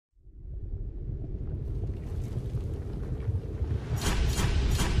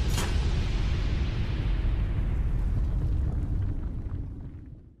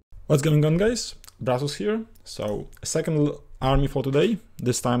What's going on, guys? Brasus here. So, a second army for today.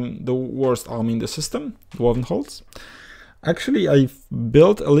 This time the worst army in the system, Dwarven Halls. Actually, I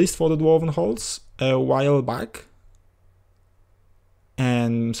built a list for the Dwarven Halls a while back,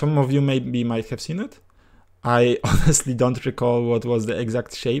 and some of you maybe might have seen it. I honestly don't recall what was the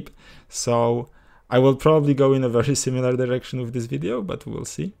exact shape, so I will probably go in a very similar direction with this video, but we'll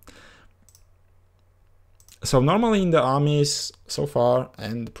see. So normally in the armies so far,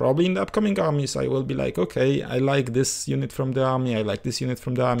 and probably in the upcoming armies, I will be like, okay, I like this unit from the army, I like this unit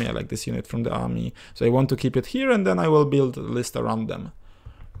from the army, I like this unit from the army. So I want to keep it here, and then I will build a list around them.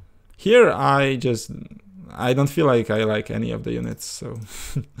 Here I don't feel like I like any of the units, so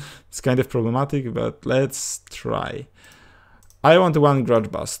it's kind of problematic, but let's try. I want one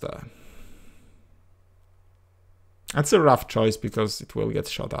Grudgebuster. That's a rough choice because it will get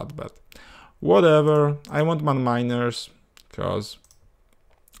shot at, but whatever. I want one miners because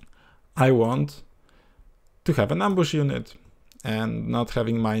I want to have an ambush unit, and not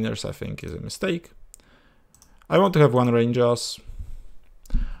having miners I think is a mistake. I want to have one rangers.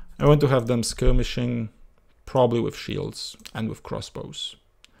 I want to have them skirmishing, probably with shields and with crossbows.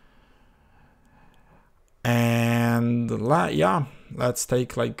 And yeah, let's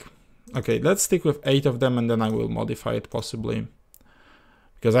take let's stick with 8 of them, and then I will modify it possibly.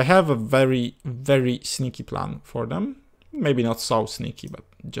 Because I have a very, very sneaky plan for them. Maybe not so sneaky, but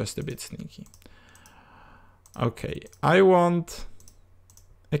just a bit sneaky. Okay, I want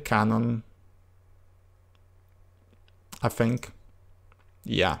a cannon. I think.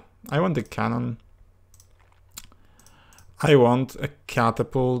 Yeah, I want a cannon. I want a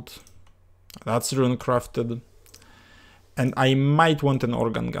catapult. That's rune crafted. And I might want an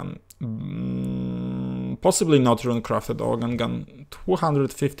organ gun. Possibly not rune crafted organ gun.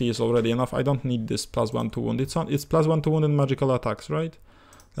 250 is already enough. I don't need this +1 to wound. It's +1 to wound in magical attacks, right?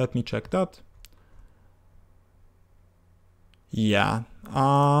 Let me check that. Yeah.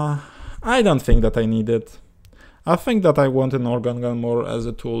 I don't think that I need it. I think that I want an organ gun more as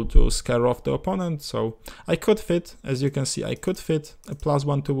a tool to scare off the opponent, so I could fit, as you can see, I could fit a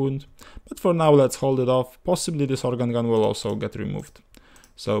 +1 to wound, but for now let's hold it off. Possibly this organ gun will also get removed.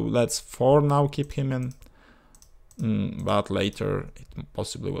 So let's for now keep him in, but later it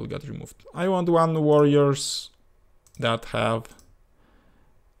possibly will get removed. I want one warriors that have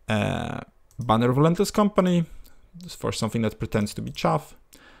a Banner of Relentless Company for something that pretends to be chaff.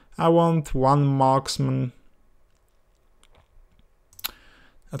 I want one marksman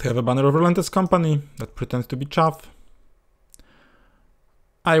that have a Banner of Relentless Company that pretends to be chaff.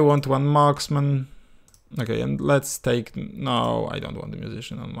 I want one marksman. Okay, and let's take... No, I don't want the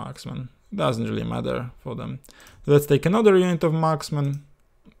musician on marksman. Doesn't really matter for them. Let's take another unit of marksman,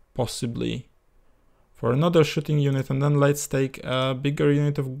 possibly for another shooting unit, and then let's take a bigger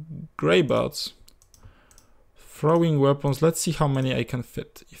unit of Greybirds. Throwing weapons, let's see how many I can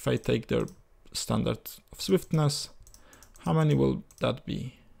fit. If I take their standard of swiftness, how many will that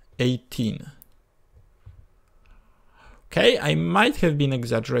be? 18. Okay, I might have been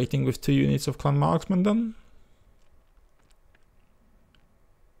exaggerating with 2 units of Clan Marksman then.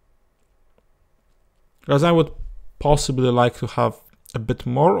 Because I would possibly like to have a bit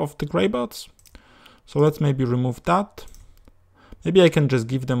more of the Greybirds. So let's maybe remove that. Maybe I can just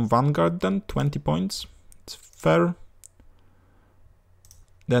give them Vanguard then, 20 points. It's fair.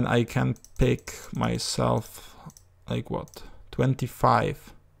 Then I can pick myself, like what,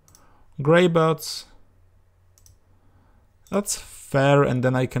 25 Greybirds. That's fair, and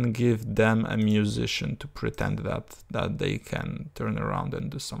then I can give them a musician to pretend that they can turn around and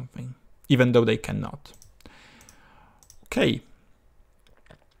do something, even though they cannot. Okay,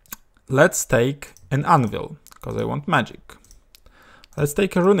 let's take an anvil, because I want magic. Let's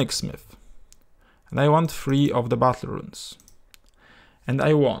take a runic smith, and I want 3 of the battle runes. And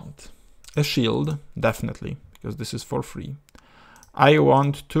I want a shield, definitely, because this is for free. I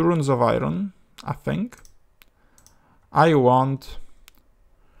want 2 runes of iron, I think. I want...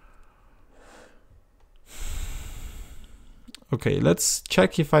 Okay, let's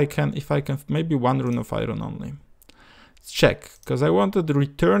check if I can maybe 1 rune of iron only. Let's check, because I wanted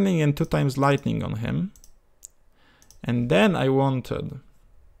returning and 2 times lightning on him. And then I wanted...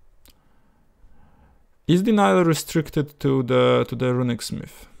 Is denial restricted to the runic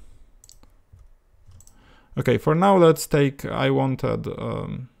smith? Okay, for now let's take... I wanted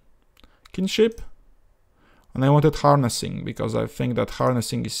kinship. And I wanted harnessing, because I think that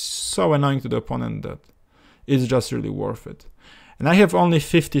harnessing is so annoying to the opponent that it's just really worth it. And I have only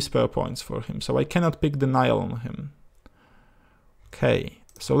 50 spare points for him, so I cannot pick denial on him. Okay,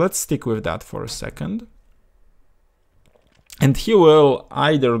 so let's stick with that for a second. And he will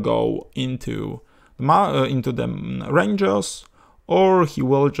either go into the Rangers, or he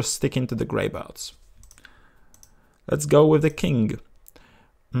will just stick into the Greybirds. Let's go with the king.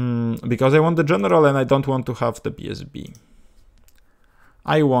 Because I want the general and I don't want to have the BSB.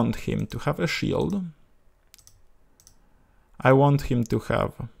 I want him to have a shield. I want him to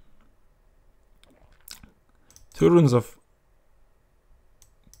have 2 runes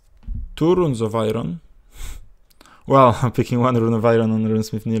of iron. Well, I'm picking 1 rune of iron on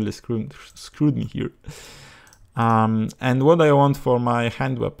Runesmith nearly screwed me here. And what I want for my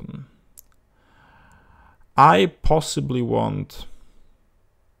hand weapon? I possibly want...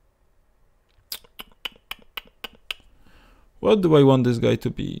 What do I want this guy to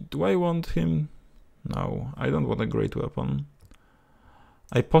be? Do I want him? No, I don't want a great weapon.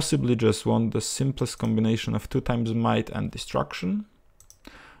 I possibly just want the simplest combination of 2 times might and destruction.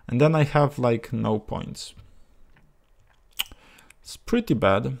 And then I have like no points. It's pretty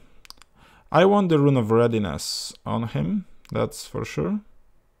bad. I want the Rune of Readiness on him, that's for sure.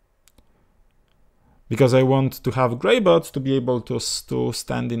 Because I want to have Greybirds to be able to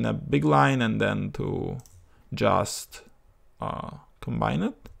stand in a big line and then to just combine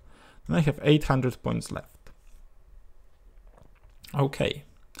it. And I have 800 points left. Okay,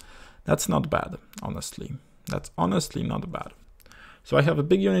 that's not bad, honestly. That's honestly not bad. So I have a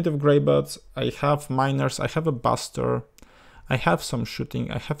big unit of Greybirds, I have miners, I have a Buster, I have some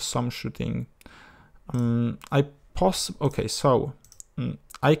shooting, okay, so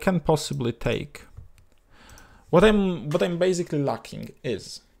I can possibly take... What I'm basically lacking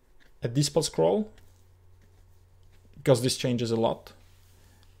is a Dispel Scroll, because this changes a lot,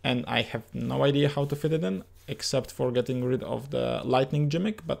 and I have no idea how to fit it in, except for getting rid of the Lightning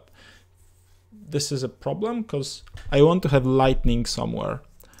Gimmick, but this is a problem, because I want to have lightning somewhere.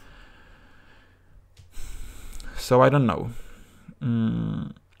 So I don't know.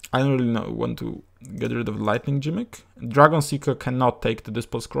 I don't really want to get rid of the Lightning Gimmick. Dragon Seeker cannot take the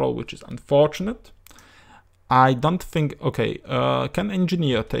Dispel Scroll, which is unfortunate. I don't think... Okay, can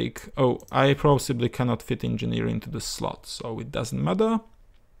Engineer take... Oh, I possibly cannot fit Engineer into the slot, so it doesn't matter.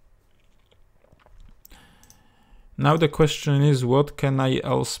 Now the question is, what can I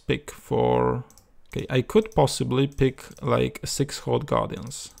else pick for... Okay, I could possibly pick like 6 Hold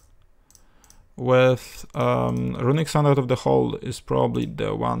Guardians. With Runic Sound Out of the Hold is probably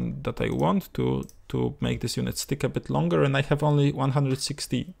the one that I want to make this unit stick a bit longer, and I have only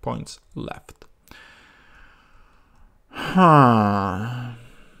 160 points left. That's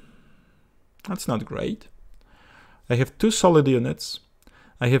not great. I have 2 solid units.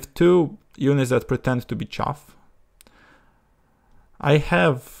 I have 2 units that pretend to be chaff. I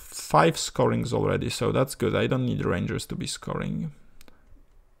have 5 scorings already, so that's good. I don't need Rangers to be scoring.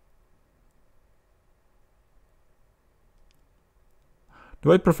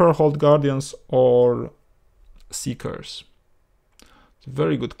 Do I prefer Hold Guardians or Seekers? It's a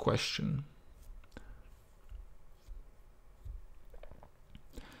very good question.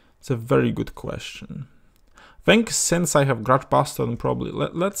 It's a very good question. I think since I have Grudge Buster, and probably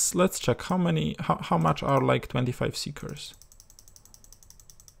let's check how much are like 25 Seekers.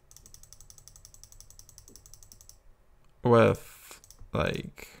 With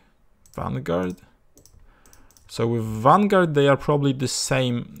like Vanguard. So with Vanguard they are probably the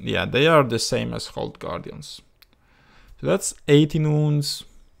same. Yeah, they are the same as Hold Guardians. So that's 18 wounds.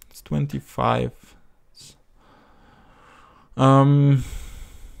 It's 25.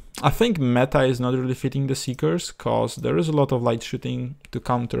 I think meta is not really fitting the Seekers, because there is a lot of light shooting to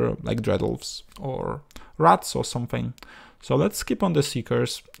counter like Dreadwolves or Rats or something. So let's skip on the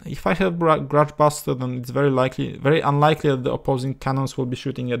Seekers. If I have Grudge Buster, then it's very unlikely that the opposing cannons will be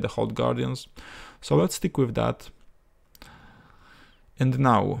shooting at the Hold Guardians. So let's stick with that. And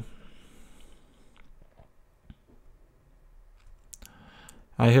now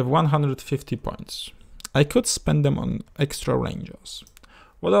I have 150 points. I could spend them on extra Rangers.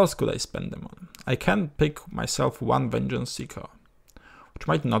 What else could I spend them on? I can pick myself 1 Vengeance Seeker, which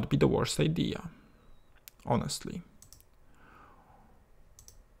might not be the worst idea, honestly.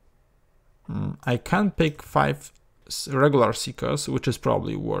 I can pick 5 regular Seekers, which is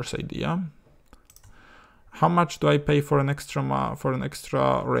probably worse idea. How much do I pay for an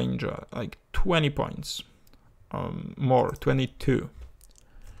extra Ranger? Like 20 points, more, 22.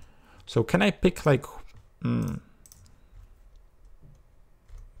 So can I pick like? Okay,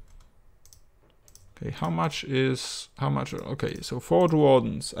 how much? Okay, so Forge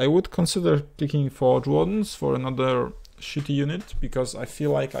Wardens. I would consider picking Forge Wardens for another shitty unit, because I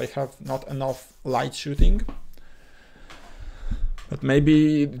feel like I have not enough light shooting. But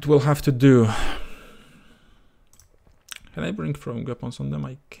maybe it will have to do. Can I bring throwing weapons on them?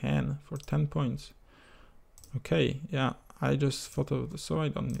 I can for 10 points. Okay, yeah, I just thought of this, so I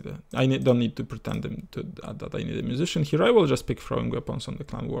don't need it. Don't need to pretend that I need a musician here. I will just pick throwing weapons on the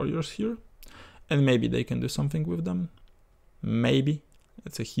clan warriors here, and maybe they can do something with them. Maybe.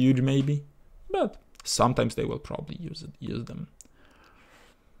 It's a huge maybe, but sometimes they will probably use them.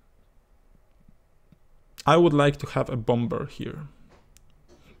 I would like to have a bomber here.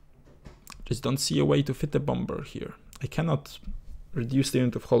 Just don't see a way to fit a bomber here. I cannot reduce the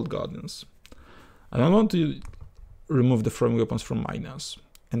unit of Hold Guardians. I don't want to remove the throwing weapons from miners.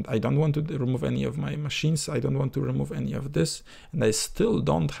 And I don't want to remove any of my machines. I don't want to remove any of this. And I still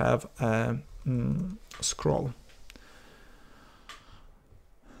don't have a scroll.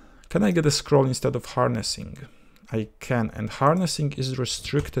 Can I get a scroll instead of harnessing? I can, and harnessing is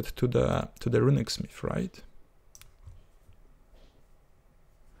restricted to the runic smith, right?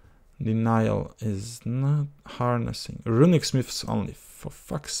 Denial is not harnessing. Runic smiths only, for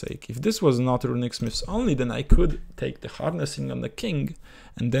fuck's sake. If this was not runic smiths only, then I could take the harnessing on the king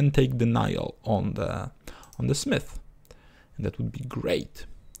and then take denial on the smith. And that would be great,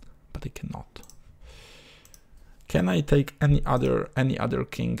 but I cannot. Can I take any other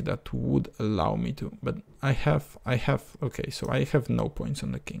king that would allow me to? But I have, okay, so I have no points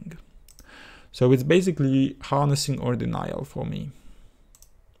on the king. So it's basically harnessing or denial for me.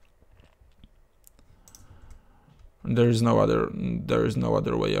 There is no other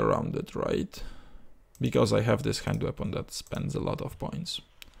way around it, right? Because I have this hand weapon that spends a lot of points.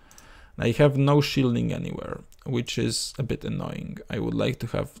 I have no shielding anywhere, which is a bit annoying. I would like to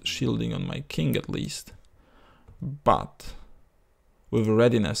have shielding on my king at least. But with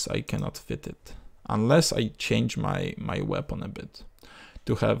readiness, I cannot fit it unless I change my weapon a bit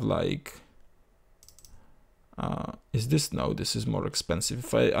to have like. Is this? No, this is more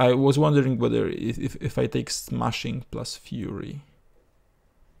expensive. I was wondering whether if I take smashing plus fury.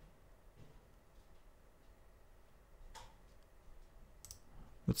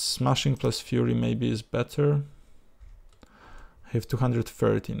 But smashing plus fury maybe is better. I have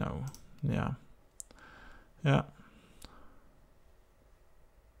 230 now. Yeah. Yeah.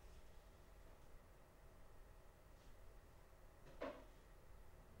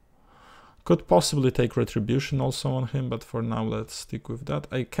 Could possibly take retribution also on him, but for now let's stick with that.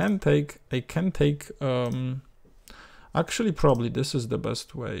 I can take actually probably this is the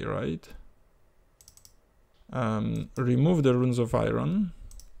best way, right? Remove the runes of iron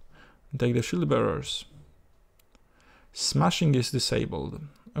and take the shield bearers. Smashing is disabled.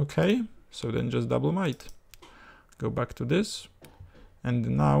 Okay, so then just double might. Go back to this, and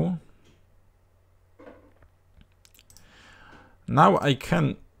now I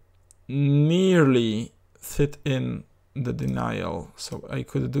can nearly fit in the denial, so I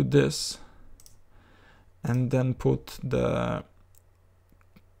could do this and then put the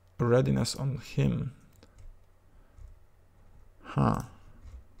readiness on him. And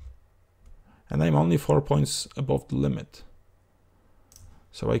I'm only 4 points above the limit,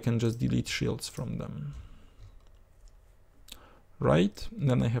 so I can just delete shields from them. Right? And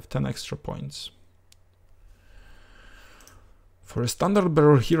then I have 10 extra points. For a standard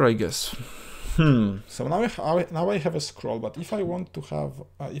bearer here, I guess. So now I have a scroll, but if I want to have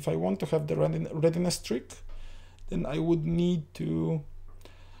the readiness trick, then I would need to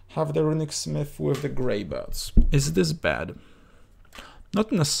have the runic smith with the greybirds. Is this bad?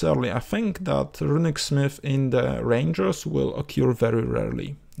 Not necessarily. I think that runic smith in the rangers will occur very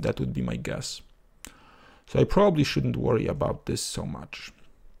rarely. That would be my guess. So I probably shouldn't worry about this so much.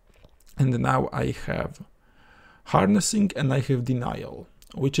 And now I have harnessing and I have denial,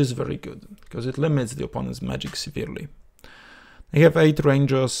 which is very good because it limits the opponent's magic severely. I have 8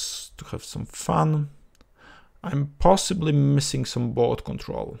 rangers to have some fun. I'm possibly missing some board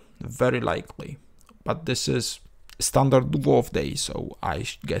control, very likely, but this is standard dwarf day, so I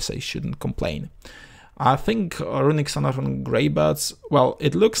guess I shouldn't complain. I think runic standard on greybirds, well,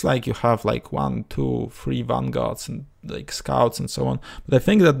 it looks like you have like 1, 2, 3 vanguards and like scouts and so on, but I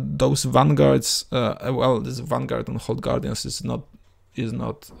think that those vanguards, well, this vanguard on Hold Guardians is not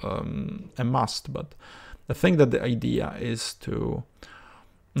a must, but I think that the idea is to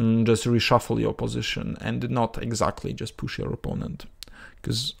just reshuffle your position and not exactly just push your opponent.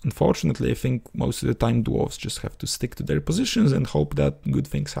 Because unfortunately, I think most of the time dwarves just have to stick to their positions and hope that good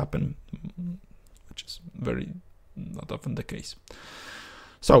things happen, which is very not often the case.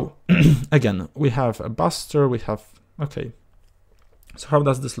 So again, we have a buster, we have, okay. So how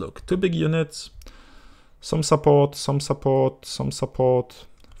does this look? 2 big units, some support,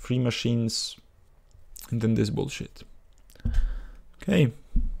 3 machines, and then this bullshit. Okay.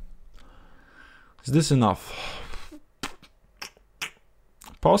 Is this enough?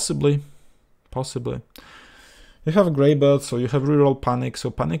 Possibly. You have Grey Belt, so you have reroll Panic, so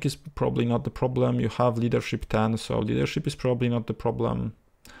Panic is probably not the problem. You have Leadership 10, so Leadership is probably not the problem.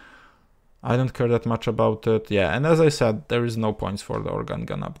 I don't care that much about it. Yeah, and as I said, there is no points for the Organ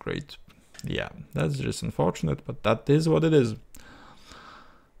Gun upgrade. Yeah, that's just unfortunate, but that is what it is.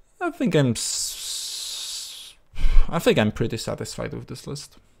 I think I'm pretty satisfied with this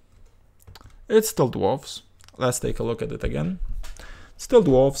list. It's still Dwarves. Let's take a look at it again. Still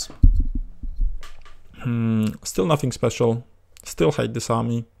Dwarves. Still nothing special. Still hate this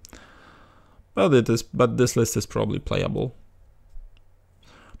army. But this list is probably playable.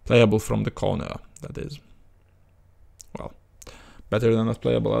 Playable from the corner, that is. Well, better than not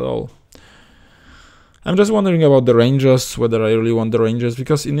playable at all. I'm just wondering about the Rangers, whether I really want the Rangers,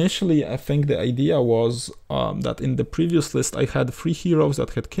 because initially I think the idea was that in the previous list I had 3 heroes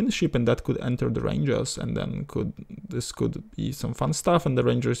that had kinship and that could enter the Rangers, and then this could be some fun stuff, and the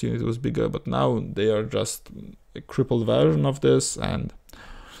Rangers unit was bigger, but now they are just a crippled version of this, and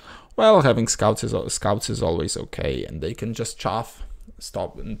well, having scouts is always okay, and they can just chaff,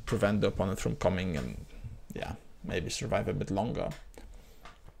 stop and prevent the opponent from coming, and yeah, maybe survive a bit longer.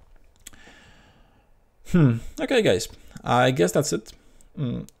 Okay guys, I guess that's it.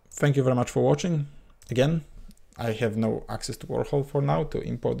 Thank you very much for watching. Again, I have no access to Warhol for now to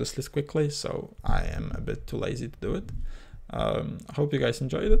import this list quickly, so I am a bit too lazy to do it. I hope you guys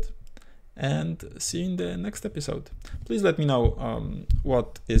enjoyed it, and see you in the next episode. Please let me know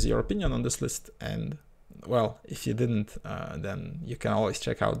what is your opinion on this list, and well, if you didn't, then you can always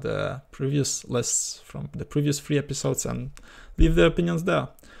check out the previous lists from the previous 3 episodes and leave the opinions there.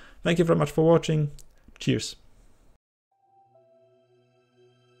 Thank you very much for watching. Cheers.